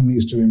this home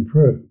needs to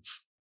improve.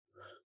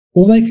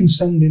 Or they can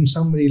send in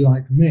somebody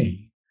like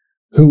me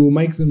who will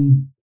make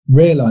them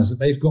realize that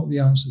they've got the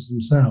answers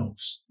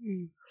themselves.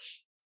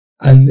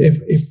 And if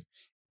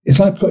it's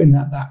like putting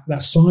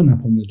that sign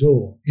up on the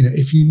door.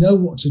 If you know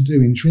what to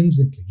do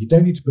intrinsically, you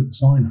don't need to put the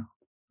sign up.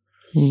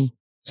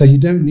 So you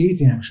don't need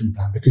the action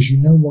plan because you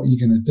know what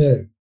you're going to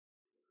do.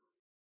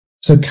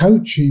 So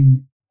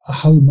coaching a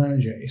home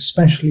manager,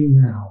 especially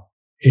now,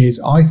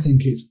 I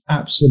think it's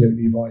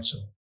absolutely vital.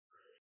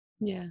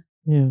 Yeah,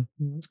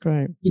 that's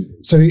great.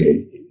 So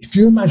if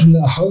you imagine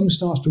that a home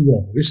starts to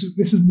wobble, this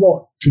is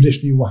what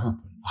traditionally will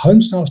happen. A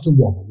home starts to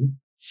wobble.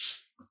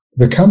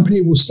 The company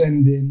will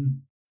send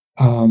in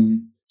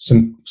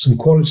some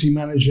quality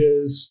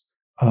managers,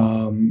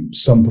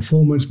 some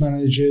performance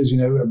managers,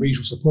 a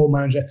regional support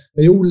manager.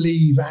 They all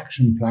leave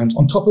action plans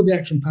on top of the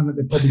action plan that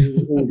they're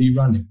probably already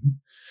running,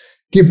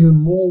 give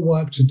them more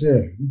work to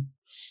do,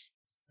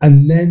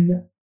 and then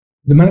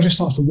the manager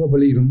starts to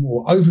wobble even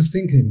more,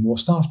 overthinking even more,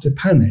 starts to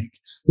panic.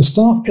 The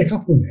staff pick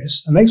up on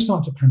this and they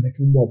start to panic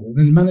and wobble.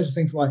 Then the manager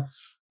thinks, right,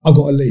 I've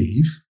got to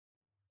leave.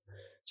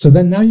 So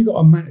then now you've got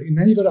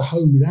a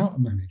home without a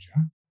manager.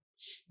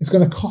 It's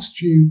going to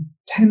cost you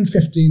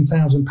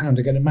 £10,000-15,000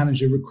 to get a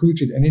manager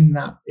recruited and in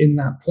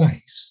that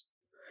place.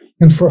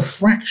 And for a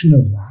fraction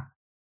of that,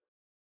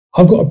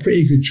 I've got a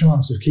pretty good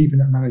chance of keeping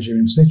that manager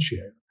in situ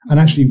and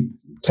actually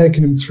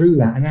taking him through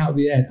that and out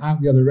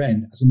the other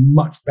end as a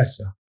much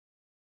better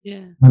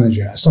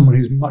manager, as someone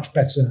who's much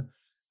better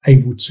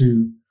able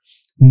to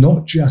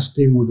not just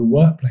deal with the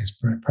workplace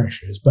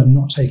pressures, but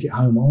not take it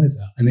home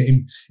either. And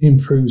it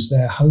improves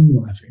their home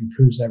life. It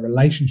improves their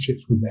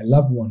relationships with their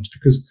loved ones,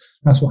 because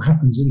that's what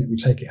happens, isn't it? We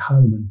take it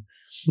home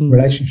and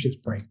relationships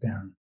break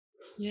down.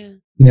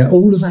 Yeah.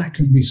 All of that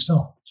can be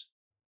stopped.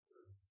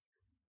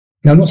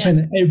 Now, I'm not saying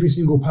that every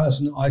single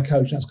person that I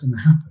coach, that's going to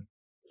happen,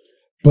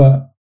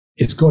 but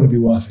it's got to be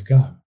worth a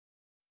go.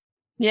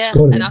 Yeah. It's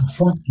got to be a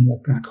fraction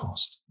of that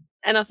cost.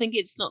 And I think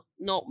it's not.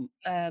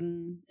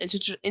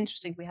 It's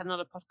interesting. We had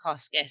another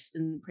podcast guest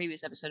in the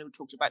previous episode who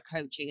talked about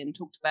coaching and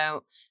talked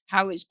about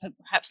how it's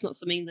perhaps not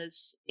something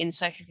that's in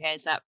social care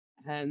is that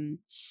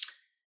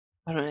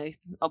I don't know,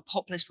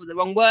 populist with the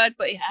wrong word,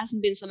 but it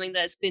hasn't been something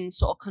that's been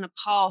sort of kind of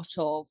part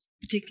of,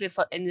 particularly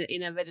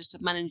in a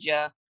registered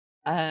manager,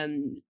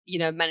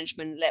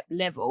 management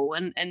level.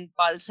 And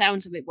by the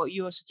sounds of it, what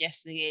you're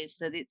suggesting is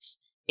that it's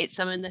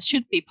something that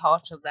should be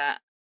part of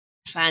that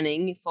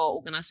planning for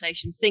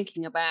organisation,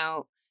 thinking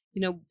about,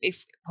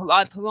 if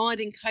by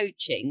providing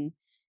coaching,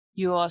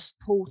 you are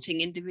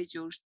supporting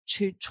individuals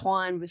to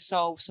try and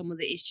resolve some of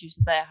the issues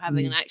that they're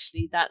having, and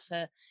actually that's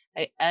a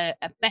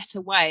better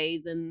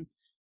way than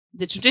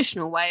the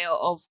traditional way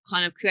of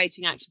kind of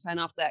creating action plan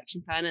after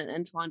action plan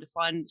and trying to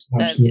find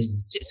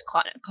just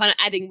kind of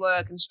adding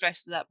work and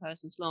stress to that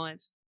person's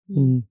lives.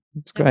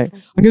 That's great.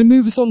 I'm going to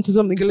move us on to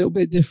something a little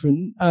bit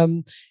different.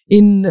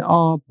 In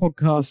our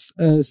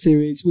podcast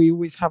series, we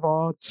always have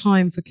our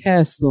Time for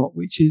Care slot,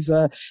 which is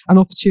an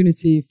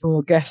opportunity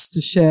for guests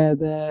to share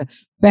their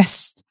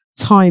best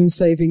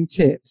time-saving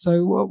tip.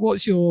 So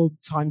what's your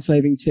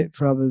time-saving tip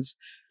for others?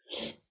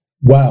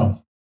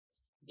 Well,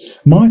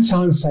 my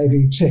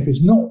time-saving tip it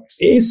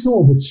is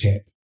sort of a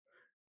tip,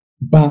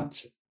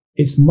 but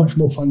it's much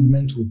more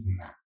fundamental than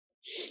that.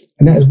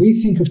 And as we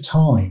think of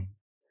time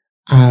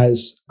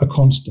as a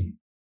constant,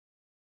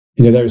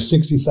 there are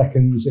 60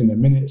 seconds in a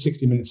minute,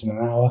 60 minutes in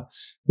an hour,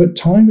 but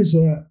time is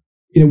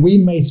we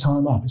made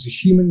time up. It's a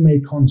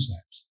human-made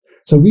concept.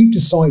 So we've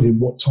decided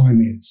what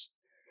time is.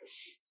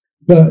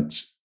 But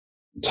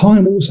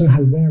time also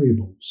has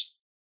variables.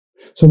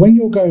 So when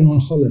you're going on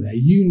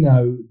holiday,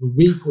 the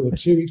week or the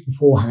 2 weeks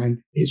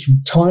beforehand,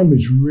 time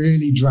is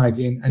really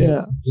dragging and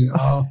you're thinking,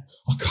 I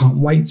can't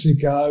wait to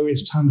go.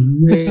 Time's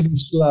really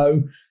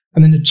slow.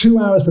 And then the 2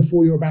 hours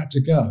before you're about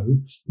to go,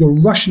 you're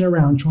rushing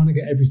around trying to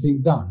get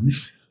everything done,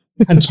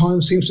 and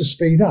time seems to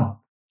speed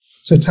up.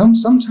 So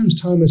sometimes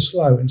time is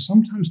slow and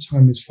sometimes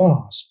time is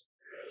fast.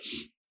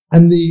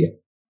 And the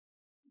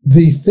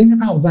thing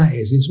about that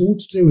is it's all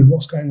to do with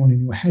what's going on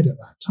in your head at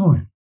that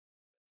time.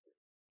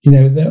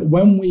 That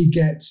when we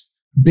get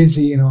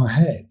busy in our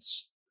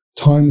heads,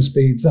 time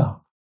speeds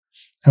up.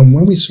 And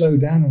when we slow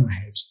down in our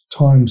heads,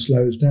 time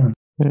slows down.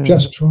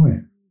 Just try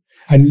it.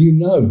 And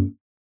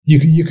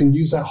you can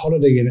use that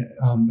holiday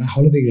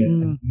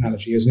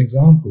analogy as an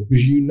example,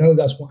 because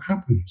that's what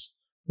happens.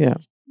 Yeah.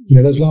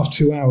 Those last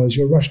 2 hours,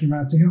 you're rushing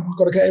around thinking, I've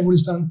got to get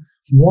everything done.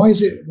 Why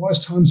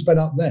is time sped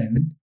up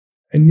then?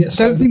 And yet,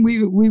 I don't think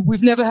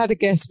we've never had a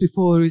guest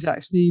before who's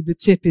actually the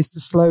tip is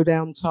to slow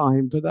down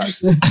time, but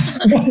that's a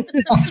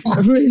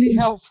really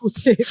helpful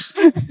tip.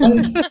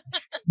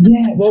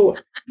 Well,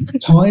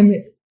 time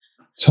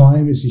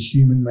is a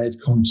human-made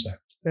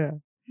concept. Yeah.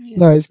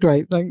 No, it's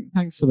great.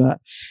 Thanks for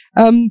that.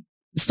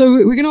 So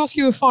we're going to ask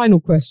you a final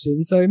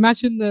question. So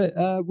imagine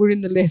that we're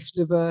in the lift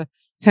of a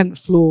 10th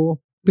floor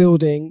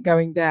building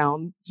going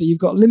down. So you've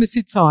got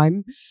limited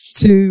time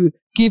to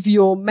give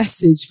your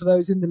message for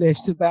those in the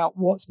lift about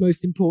what's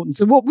most important.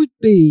 So what would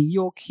be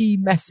your key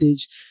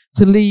message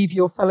to leave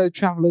your fellow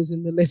travellers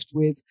in the lift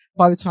with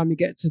by the time you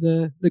get to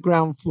the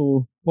ground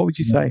floor? What would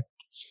you say?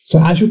 So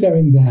as you're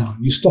going down,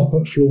 you stop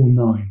at floor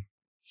 9.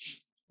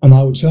 And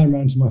I would turn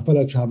around to my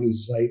fellow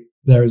travellers and say,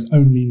 there is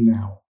only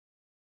now.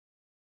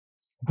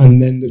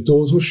 And then the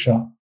doors will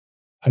shut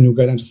and you'll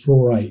go down to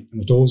floor 8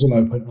 and the doors will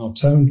open, and I'll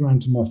turn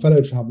around to my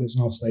fellow travellers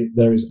and I'll say,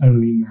 there is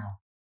only now.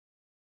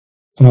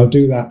 And I'll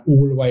do that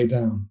all the way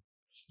down.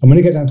 And when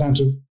you get down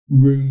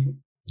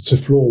to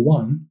floor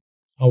 1,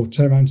 I'll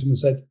turn around to them and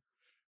say,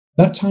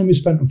 that time you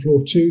spent on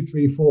floor 2,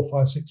 3, 4,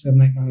 5, 6,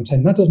 7, 8, 9, and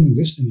 10, that doesn't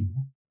exist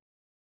anymore.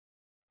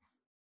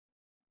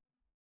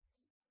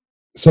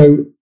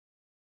 So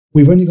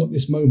we've only got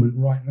this moment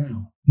right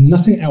now.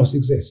 Nothing else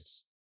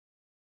exists.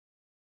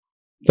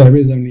 There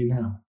is only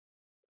now.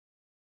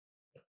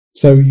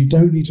 So you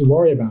don't need to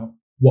worry about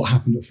what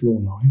happened at floor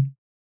 9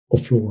 or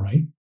floor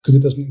 8 because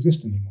it doesn't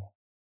exist anymore.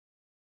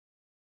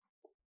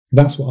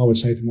 That's what I would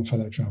say to my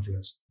fellow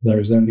travellers. There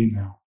is only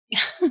now.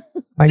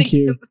 Thank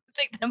you.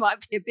 think they might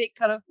be a bit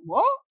kind of,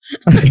 what?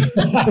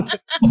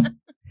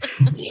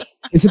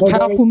 It's a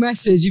powerful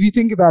message. If you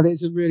think about it,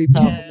 it's a really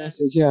powerful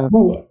message. Yeah.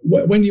 Well,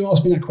 when you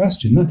ask me that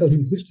question, that doesn't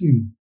exist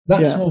anymore.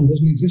 That time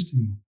doesn't exist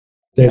anymore.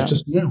 There's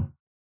just now.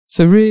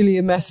 So really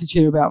a message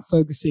here about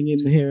focusing in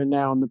the here and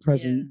now and the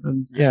present.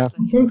 And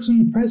focus on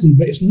the present,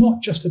 but it's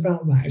not just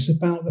about that. It's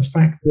about the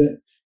fact that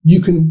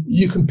you can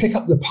pick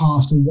up the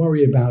past and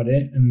worry about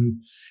it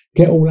and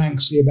get all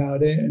angsty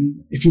about it.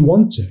 And if you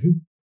want to,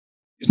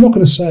 it's not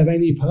going to serve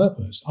any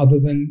purpose other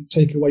than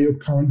take away your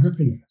current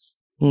happiness.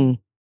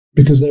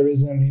 Because there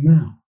is only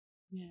now.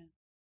 Yeah.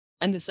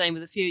 And the same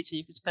with the future.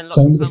 You can spend lots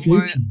of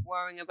time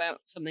worrying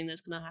about something that's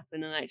going to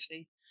happen, and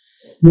actually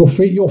your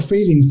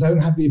feelings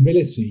don't have the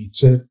ability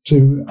to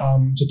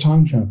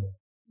time travel.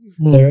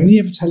 They're only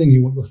ever telling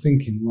you what you're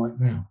thinking right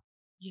now.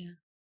 Yeah.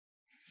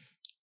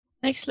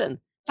 Excellent.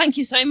 Thank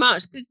you so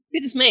much.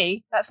 Good as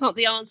me. That's not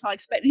the answer I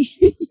expected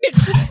you to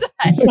say.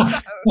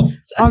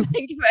 So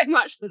thank you very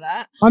much for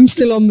that. I'm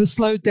still on the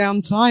slowed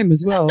down time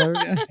as well.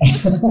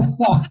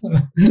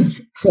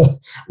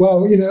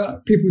 Well,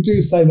 people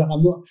do say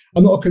that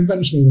I'm not a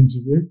conventional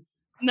interview.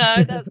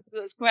 No,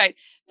 that's great.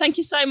 Thank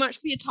you so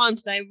much for your time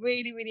today.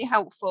 Really, really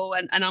helpful.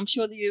 And I'm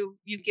sure that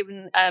you've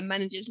given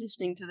managers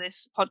listening to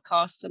this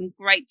podcast some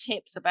great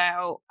tips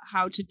about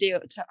how to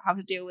deal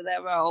with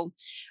their role.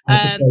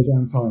 How to slow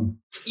down time.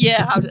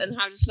 Yeah, how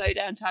to slow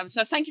down time.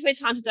 So thank you for your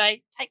time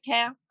today. Take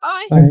care.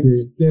 Bye.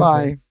 Thanks.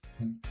 Bye.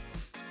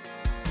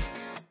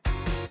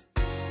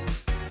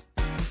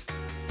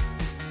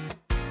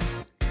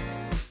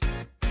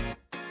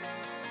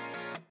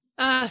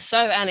 So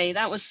Annie,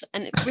 that was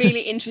a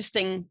really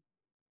interesting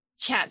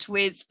chat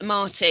with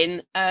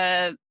Martin.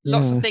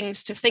 Lots of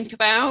things to think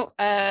about,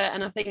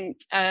 and I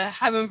think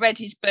having read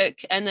his book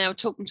and now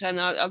talking to him,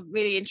 are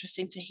really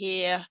interesting to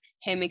hear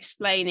him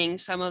explaining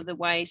some of the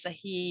ways that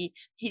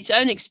his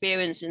own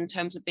experience in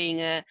terms of being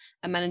a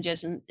manager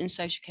in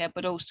social care,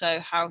 but also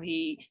how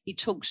he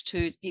talks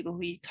to the people who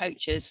he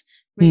coaches.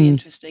 Really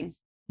interesting.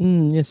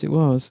 Yes, it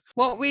was.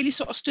 What really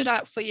sort of stood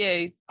out for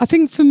you? I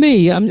think for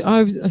me,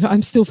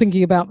 I'm still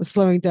thinking about the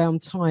slowing down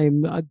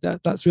time.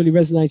 That's really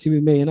resonating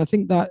with me, and I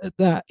think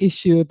that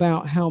issue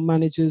about how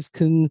managers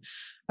can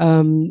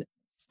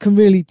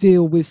really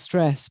deal with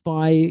stress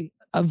by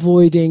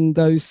avoiding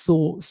those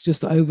thoughts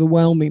just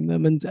overwhelming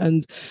them, and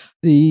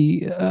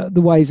the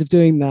ways of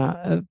doing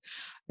that.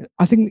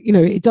 I think,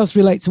 it does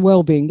relate to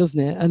well-being, doesn't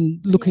it?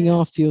 And looking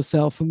after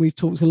yourself. And we've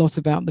talked a lot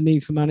about the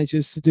need for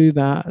managers to do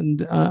that.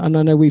 And I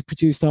know we've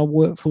produced our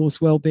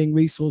workforce well-being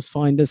resource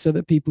finder so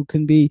that people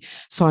can be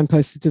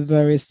signposted to the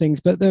various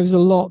things. But there's a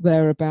lot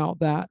there about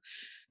that,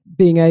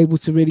 being able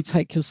to really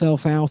take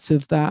yourself out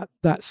of that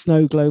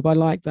snow globe. I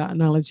like that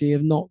analogy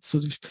of not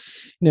sort of,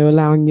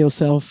 allowing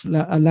yourself,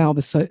 allow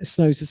the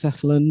snow to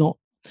settle and not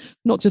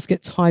just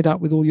get tied up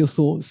with all your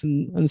thoughts.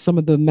 And some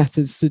of the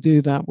methods to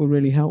do that were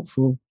really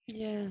helpful.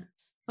 Yeah,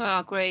 well, I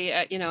agree.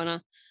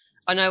 And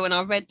I know when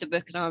I read the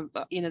book and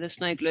the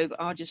snow globe,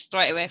 I just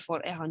straight away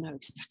thought, I know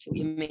exactly what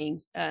you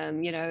mean.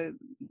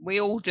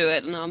 We all do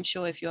it, and I'm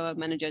sure if you're a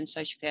manager in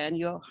social care and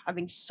you're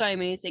having so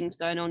many things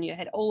going on in your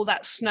head, all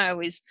that snow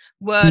is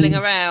whirling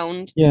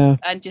around,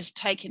 and just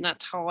taking that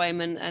time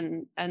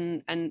and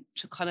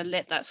to kind of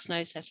let that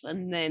snow settle,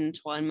 and then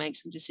try and make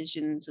some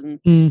decisions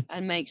and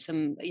make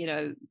some,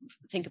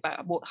 think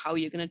about how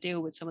you're going to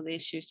deal with some of the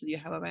issues that you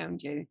have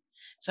around you.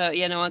 So,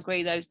 I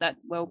agree. that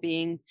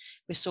well-being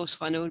resource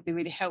finder would be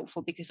really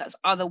helpful, because that's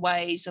other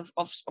ways of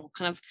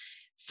kind of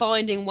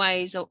finding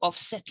ways of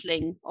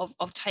settling,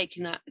 of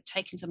taking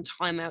some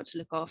time out to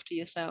look after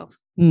yourself.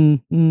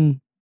 I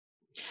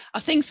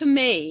think for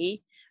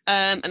me,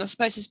 and I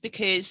suppose it's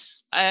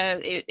because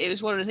it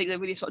was one of the things that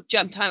really sort of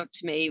jumped out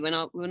to me when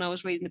I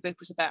was reading the book,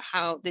 was about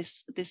how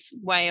this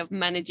way of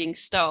managing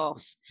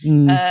staff,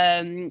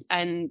 and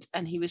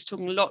he was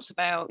talking lots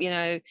about,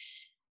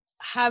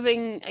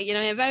 having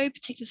a very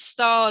particular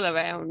style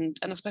around,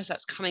 and I suppose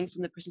that's coming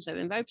from the prison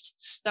service, a very particular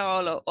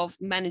style of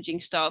managing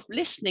staff,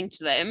 listening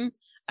to them,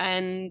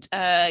 and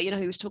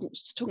he was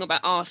talking about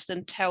ask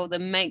them, tell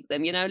them, make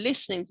them,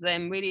 listening to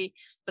them really,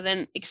 but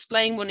then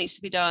explain what needs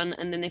to be done,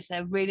 and then if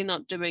they're really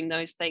not doing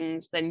those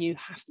things, then you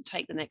have to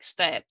take the next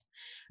step.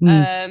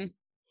 The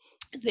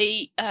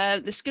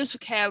Skills for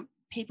Care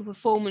People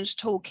Performance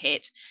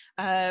Toolkit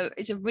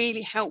is a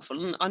really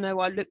helpful, and I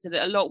know I looked at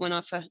it a lot when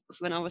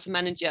I was a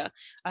manager.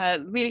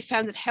 Really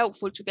found it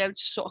helpful to be able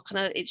to sort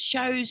of it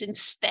shows in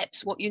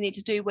steps what you need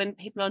to do when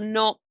people are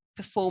not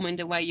performing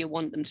the way you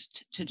want them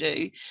to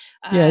do.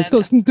 It's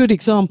got some good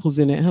examples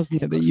in it,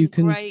 hasn't it? That you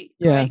can great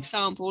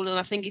example. And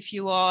I think if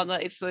you're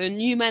a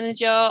new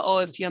manager,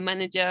 or if you're a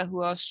manager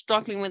who are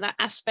struggling with that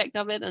aspect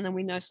of it, and then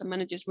we know some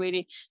managers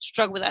really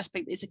struggle with that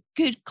aspect, it's a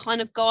good kind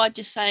of guide,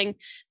 just saying,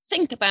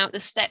 think about the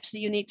steps that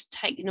you need to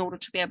take in order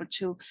to be able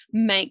to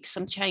make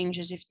some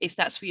changes if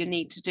that's what you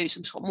need to do,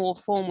 some sort of more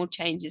formal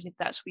changes if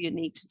that's what you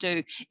need to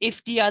do.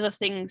 If the other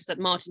things that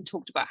Martin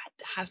talked about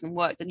hasn't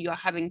worked, then you are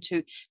having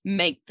to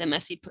make them,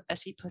 as he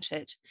put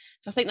it.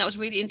 So I think that was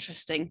really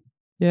interesting.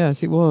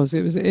 Yes, it was.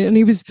 It was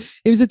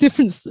a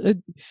difference.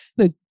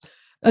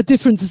 a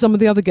different to some of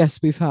the other guests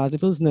we've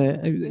had, wasn't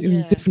it? It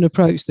was a different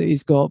approach that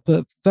he's got,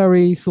 but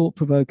very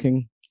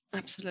thought-provoking.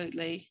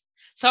 Absolutely.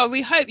 So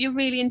we hope you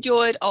really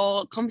enjoyed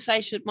our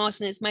conversation with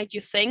Martin. It's made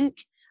you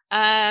think.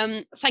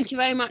 Thank you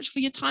very much for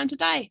your time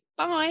today.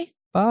 Bye.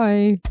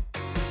 Bye.